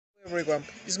everyone.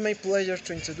 It's my pleasure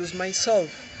to introduce myself.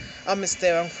 I'm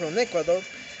Esteban from Ecuador.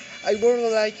 I work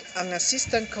like an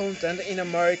assistant accountant in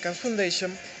American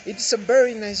Foundation. It's a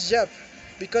very nice job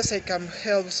because I can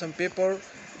help some people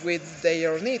with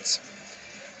their needs.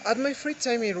 At my free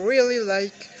time, I really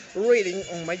like reading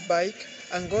on my bike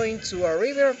and going to a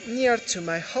river near to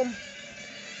my home.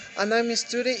 And I'm a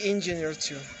study engineer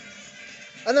too.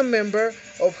 I'm a member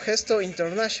of Gesto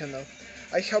International.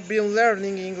 I have been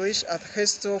learning English at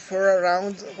Gesto for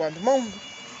around 1 month.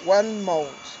 1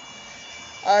 month.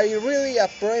 I really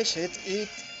appreciate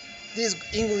this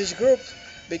English group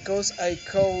because I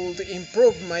could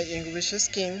improve my English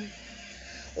skill,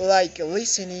 like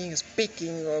listening,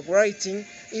 speaking, or writing,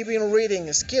 even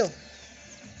reading skill.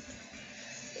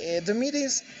 The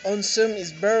meetings on Zoom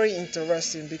is very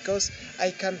interesting because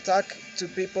I can talk to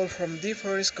people from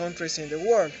different countries in the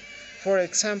world. For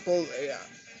example,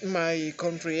 my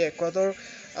country Ecuador,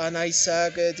 and I saw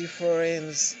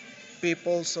different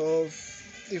peoples of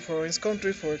different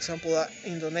countries. For example,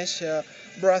 Indonesia,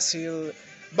 Brazil,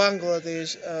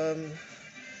 Bangladesh,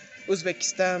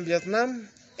 Uzbekistan, Vietnam,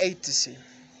 etc.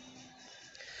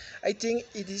 I think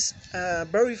it is a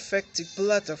very effective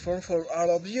platform for all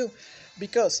of you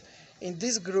because in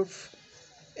this group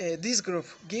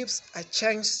gives a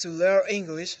chance to learn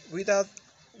English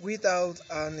without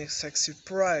an excessive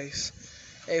price.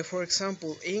 For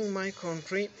example, in my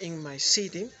country, in my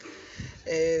city,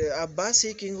 a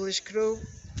basic English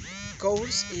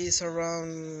course is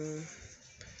around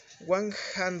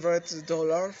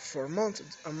 $100 for month,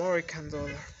 American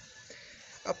dollar.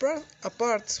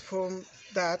 Apart from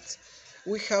that,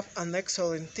 we have an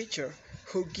excellent teacher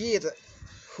who guide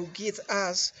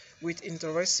us with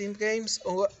interesting games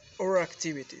or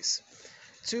activities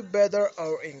to better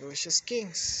our English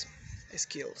skills.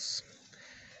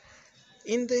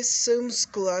 In this Zoom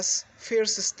class,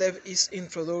 first step is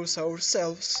introduce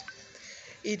ourselves.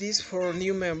 It is for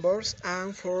new members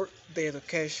and for the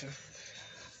education.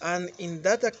 And in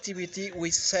that activity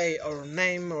we say our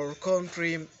name, our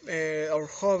country, our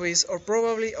hobbies, or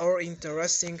probably our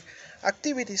interesting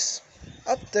activities.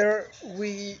 After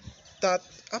we that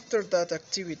After that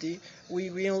activity we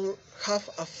will have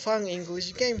a fun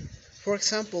English game. For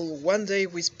example, one day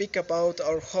we speak about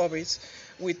our hobbies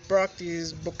with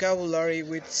practice vocabulary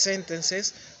with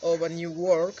sentences of a new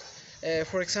word.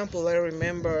 For example, I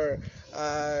remember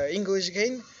English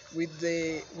game with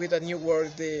a new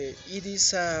word. It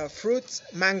is a fruit,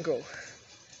 mango,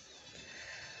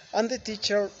 and the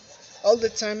teacher all the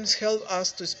times help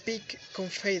us to speak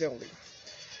confidently.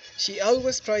 She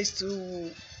always tries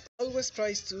to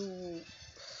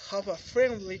have a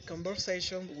friendly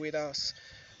conversation with us,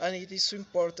 and it is so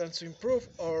important to improve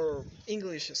our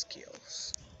English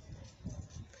skills.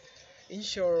 In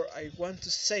short, I want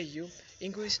to say you,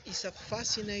 English is a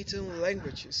fascinating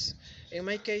language. In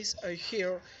my case,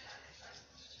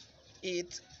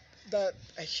 it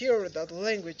I hear that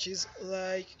language is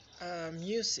like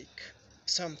music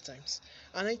sometimes,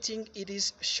 and I think it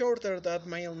is shorter than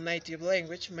my native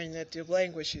language. My native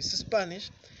language is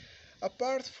Spanish.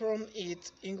 Apart from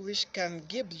it, English can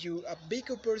give you a big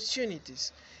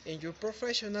opportunities in your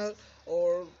professional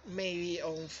or maybe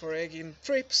on foreign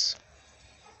trips.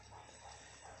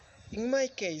 In my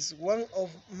case, one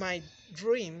of my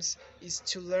dreams is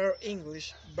to learn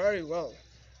English very well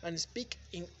and speak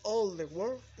in all the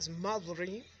world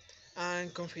smoothly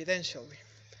and confidentially.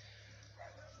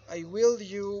 I will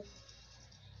you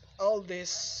all this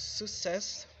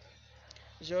success.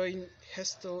 Join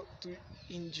Gesto to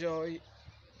enjoy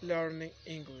learning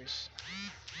English.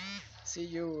 See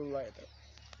you later.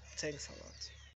 Thanks a lot.